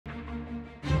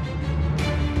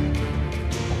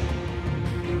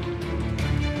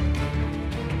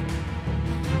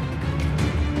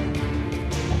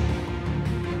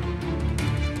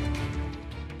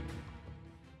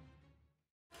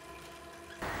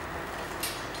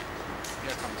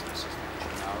Here comes Mrs.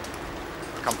 Thatcher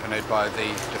now, accompanied by the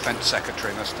Defence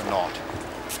Secretary, Mr. Knott.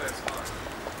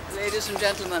 Ladies and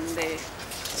gentlemen, the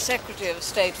Secretary of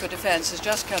State for Defence has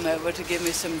just come over to give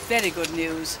me some very good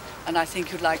news, and I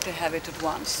think you'd like to have it at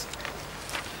once.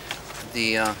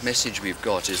 The message we've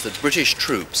got is that British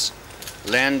troops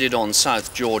landed on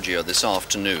South Georgia this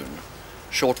afternoon,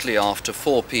 shortly after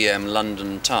 4 p.m.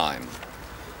 London time.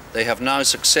 They have now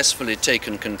successfully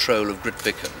taken control of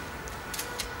Grytviken.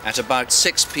 At about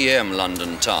 6 p.m.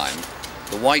 London time,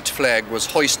 the white flag was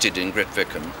hoisted in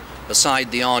Grytviken beside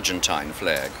the Argentine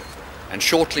flag, and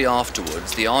shortly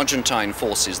afterwards the Argentine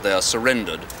forces there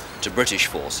surrendered to British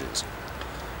forces.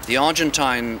 The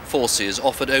Argentine forces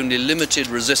offered only limited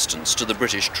resistance to the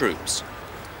British troops.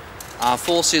 Our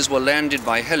forces were landed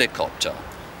by helicopter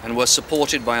and were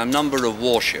supported by a number of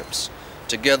warships,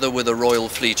 together with a Royal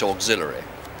Fleet auxiliary.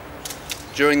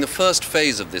 During the first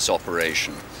phase of this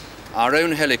operation, our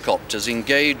own helicopters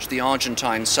engaged the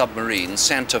Argentine submarine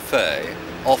Santa Fe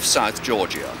off South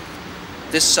Georgia.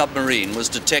 This submarine was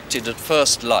detected at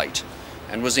first light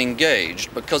and was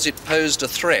engaged because it posed a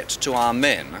threat to our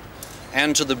men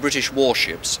and to the British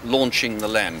warships launching the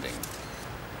landing.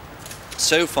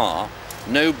 So far,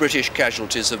 no British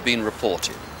casualties have been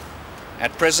reported.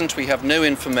 At present, we have no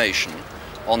information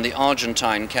on the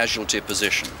Argentine casualty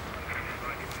position.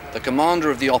 The commander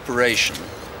of the operation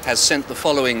has sent the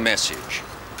following message: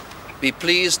 "Be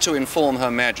pleased to inform Her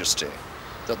Majesty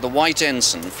that the White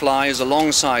Ensign flies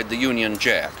alongside the Union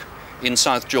Jack in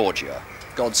South Georgia.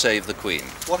 God save the Queen."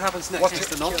 What happens next,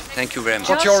 Mr. Knott? Thank you very much.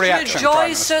 What's your reaction, Just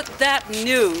rejoice at that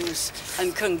news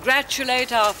and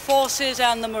congratulate our forces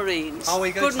and the Marines. Are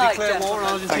we going Good to night, declare war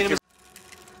on gentlemen. Argentina?